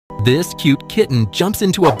This cute kitten jumps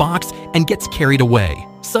into a box and gets carried away.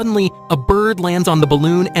 Suddenly, a bird lands on the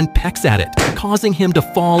balloon and pecks at it, causing him to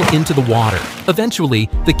fall into the water. Eventually,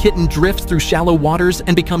 the kitten drifts through shallow waters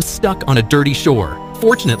and becomes stuck on a dirty shore.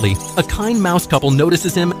 Fortunately, a kind mouse couple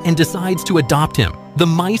notices him and decides to adopt him. The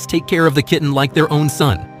mice take care of the kitten like their own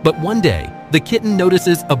son. But one day, the kitten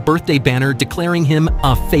notices a birthday banner declaring him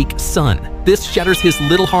a fake son. This shatters his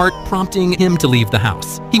little heart, prompting him to leave the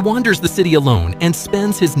house. He wanders the city alone and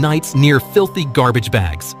spends his nights near filthy garbage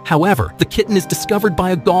bags. However, the kitten is discovered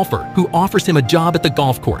by a golfer who offers him a job at the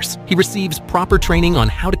golf course. He receives proper training on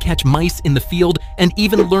how to catch mice in the field and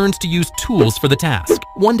even learns to use tools for the task.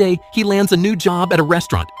 One day, he lands a new job at a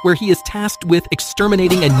restaurant where he is tasked with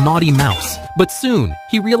exterminating a naughty mouse. But soon,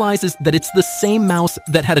 he realizes that it's the same mouse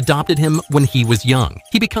that had adopted him when he was young.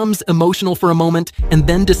 He becomes emotional for a moment and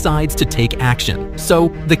then decides to take action. So,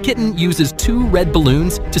 the kitten uses 2 red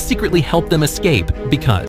balloons to secretly help them escape because